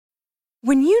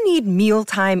When you need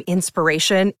mealtime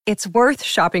inspiration, it's worth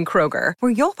shopping Kroger,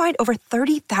 where you'll find over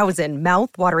 30,000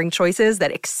 mouth-watering choices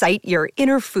that excite your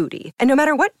inner foodie. And no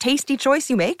matter what tasty choice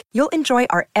you make, you'll enjoy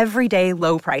our everyday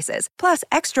low prices, plus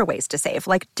extra ways to save,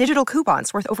 like digital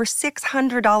coupons worth over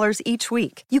 $600 each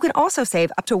week. You can also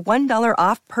save up to $1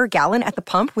 off per gallon at the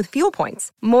pump with fuel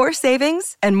points. More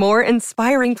savings and more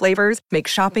inspiring flavors make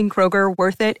shopping Kroger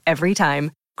worth it every time.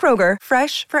 Kroger,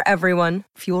 fresh for everyone.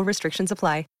 Fuel restrictions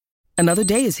apply. Another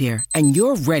day is here, and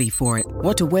you're ready for it.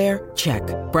 What to wear? Check.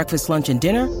 Breakfast, lunch, and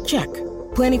dinner? Check.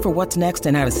 Planning for what's next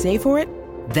and how to save for it?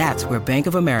 That's where Bank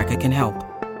of America can help.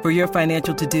 For your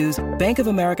financial to-dos, Bank of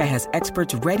America has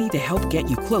experts ready to help get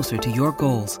you closer to your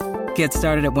goals. Get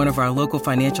started at one of our local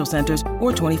financial centers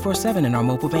or 24/7 in our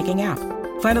mobile banking app.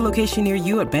 Find a location near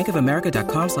you at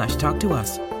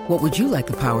bankofamerica.com/talktous. What would you like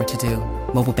the power to do?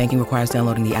 Mobile banking requires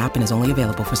downloading the app and is only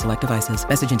available for select devices.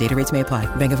 Message and data rates may apply.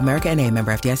 Bank of America N.A.,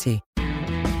 member FDIC.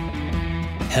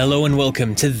 Hello and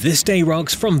welcome to This Day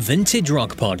Rocks from Vintage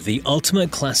Rock Pod, the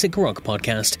ultimate classic rock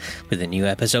podcast, with a new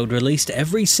episode released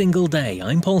every single day.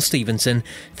 I'm Paul Stevenson.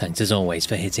 Thanks as always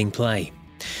for hitting play.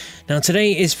 Now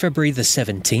today is February the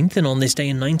 17th, and on this day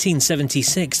in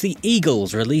 1976, the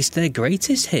Eagles released their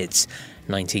greatest hits,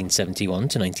 1971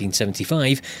 to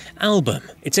 1975, album.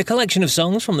 It's a collection of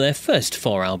songs from their first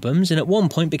 4 albums, and at one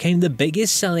point became the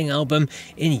biggest selling album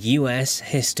in US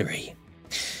history.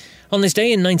 On this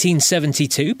day in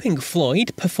 1972, Pink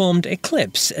Floyd performed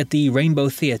Eclipse at the Rainbow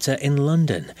Theatre in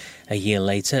London. A year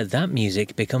later, that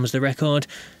music becomes the record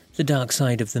The Dark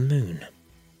Side of the Moon.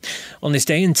 On this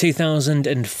day in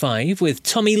 2005, with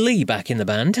Tommy Lee back in the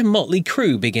band, Motley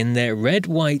Crue begin their Red,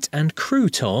 White and Crew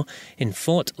tour in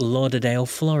Fort Lauderdale,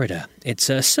 Florida. It's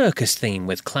a circus theme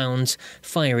with clowns,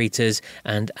 fire eaters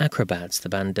and acrobats. The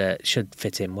band should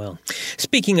fit in well.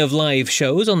 Speaking of live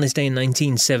shows, on this day in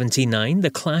 1979,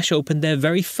 The Clash opened their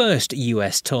very first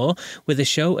US tour with a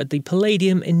show at the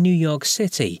Palladium in New York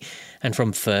City. And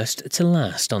from first to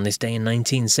last, on this day in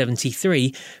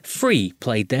 1973, Free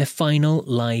played their final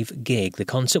live gig. The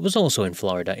concert was also in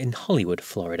Florida, in Hollywood,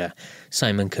 Florida.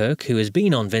 Simon Kirke, who has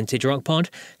been on Vintage Rock Pod,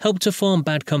 helped to form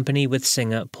Bad Company with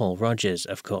singer Paul Rodgers,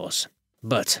 of course.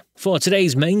 But for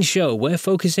today's main show, we're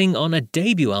focusing on a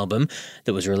debut album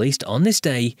that was released on this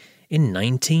day in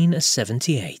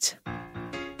 1978.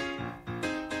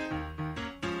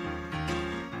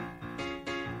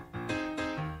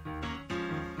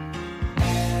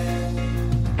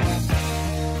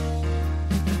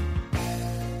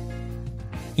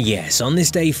 Yes, on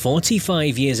this day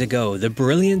 45 years ago, the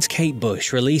brilliant Kate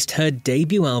Bush released her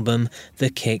debut album, The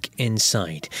Kick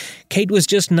Inside. Kate was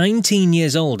just 19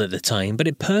 years old at the time, but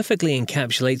it perfectly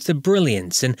encapsulates the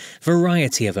brilliance and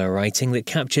variety of her writing that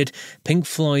captured Pink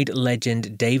Floyd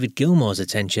legend David Gilmour's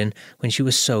attention when she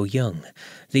was so young.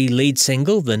 The lead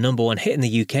single, the number 1 hit in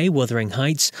the UK, Wuthering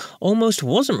Heights, almost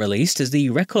wasn't released as the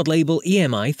record label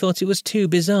EMI thought it was too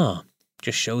bizarre.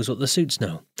 Just shows what the suits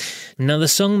know. Now, the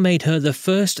song made her the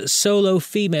first solo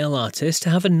female artist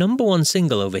to have a number 1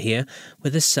 single over here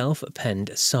with a self-penned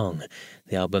song.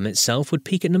 The album itself would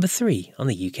peak at number 3 on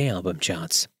the UK album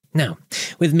charts. Now,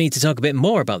 with me to talk a bit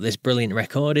more about this brilliant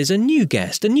record is a new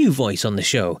guest, a new voice on the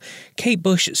show. Kate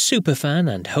Bush superfan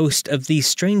and host of the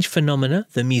Strange Phenomena,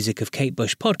 the Music of Kate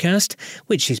Bush podcast,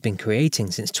 which she's been creating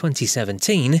since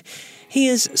 2017.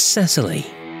 Here's Cecily.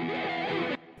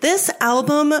 This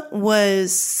album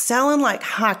was selling like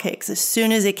hotcakes as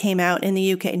soon as it came out in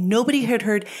the UK. Nobody had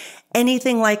heard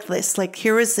anything like this. Like,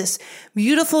 here was this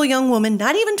beautiful young woman,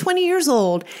 not even 20 years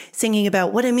old, singing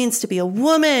about what it means to be a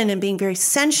woman and being very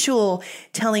sensual,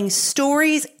 telling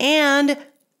stories, and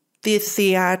the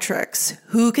theatrics.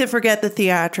 Who can forget the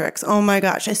theatrics? Oh my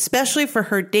gosh, especially for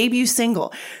her debut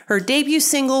single. Her debut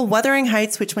single, Wuthering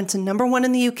Heights, which went to number 1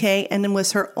 in the UK and then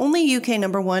was her only UK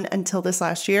number 1 until this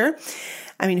last year.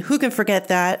 I mean, who can forget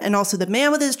that? And also The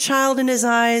Man with His Child in His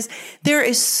Eyes. There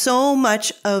is so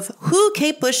much of who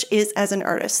Kate Bush is as an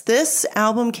artist. This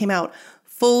album came out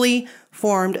fully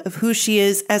formed of who she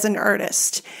is as an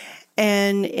artist.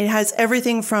 And it has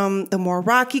everything from the more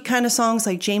rocky kind of songs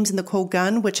like James and the Cold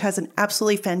Gun, which has an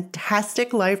absolutely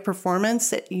fantastic live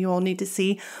performance that you all need to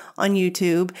see on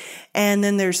YouTube. And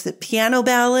then there's the piano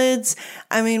ballads.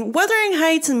 I mean, Wuthering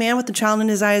Heights and Man with the Child in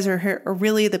His Eyes are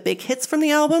really the big hits from the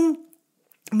album.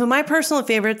 But my personal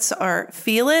favorites are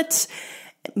Feel It,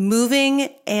 Moving,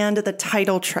 and the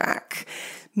title track.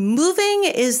 Moving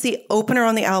is the opener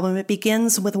on the album. It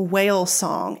begins with a whale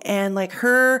song. And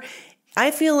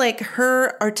I feel like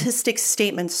her artistic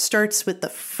statement starts with the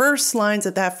first lines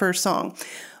of that first song.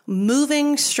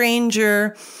 Moving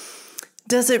stranger,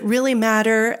 does it really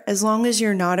matter as long as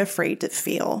you're not afraid to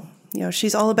feel?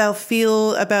 She's all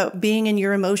about being in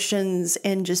your emotions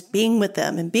and just being with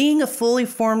them and being a fully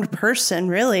formed person,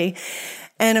 really.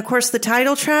 And of course, the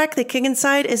title track, The Kick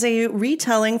Inside, is a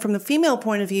retelling from the female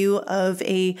point of view of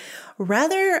a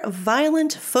rather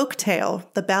violent folktale,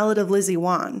 The Ballad of Lizzie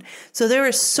Wan. So there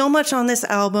is so much on this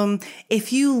album.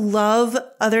 If you love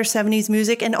other 70s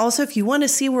music, and also if you want to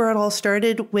see where it all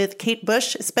started with Kate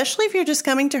Bush, especially if you're just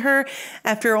coming to her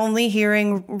after only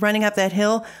hearing Running Up That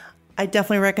Hill, I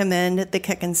definitely recommend The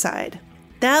Kick Inside.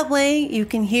 That way you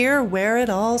can hear where it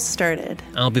all started.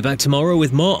 I'll be back tomorrow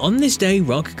with more On This Day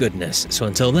rock goodness. So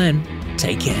until then,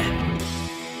 take care.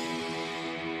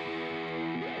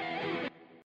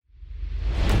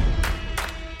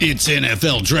 It's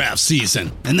NFL draft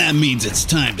season, and that means it's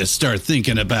time to start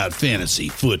thinking about fantasy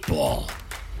football.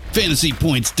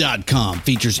 FantasyPoints.com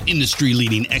features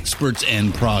industry-leading experts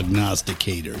and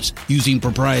prognosticators using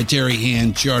proprietary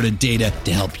hand-charted data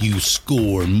to help you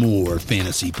score more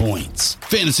fantasy points.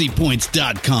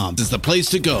 FantasyPoints.com is the place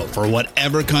to go for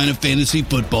whatever kind of fantasy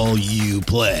football you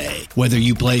play. Whether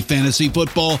you play fantasy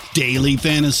football, daily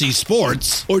fantasy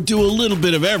sports, or do a little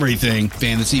bit of everything,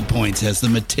 Fantasy Points has the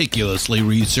meticulously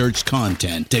researched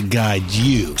content to guide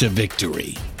you to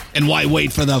victory. And why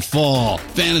wait for the fall?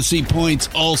 Fantasy Points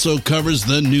also covers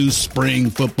the new spring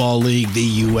football league,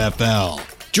 the UFL.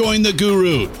 Join the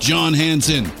guru, John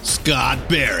Hansen, Scott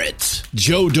Barrett,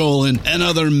 Joe Dolan, and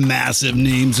other massive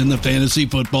names in the fantasy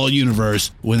football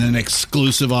universe with an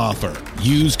exclusive offer.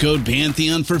 Use code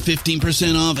Pantheon for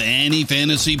 15% off any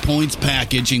Fantasy Points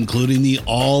package, including the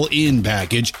all-in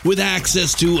package, with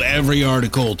access to every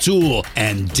article, tool,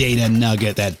 and data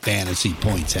nugget that Fantasy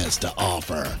Points has to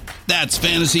offer. That's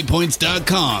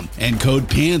FantasyPoints.com and code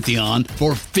Pantheon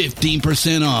for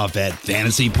 15% off at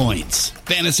Fantasy Points.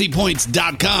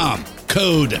 FantasyPoints.com,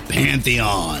 code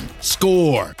Pantheon.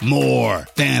 Score more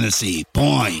fantasy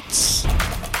points.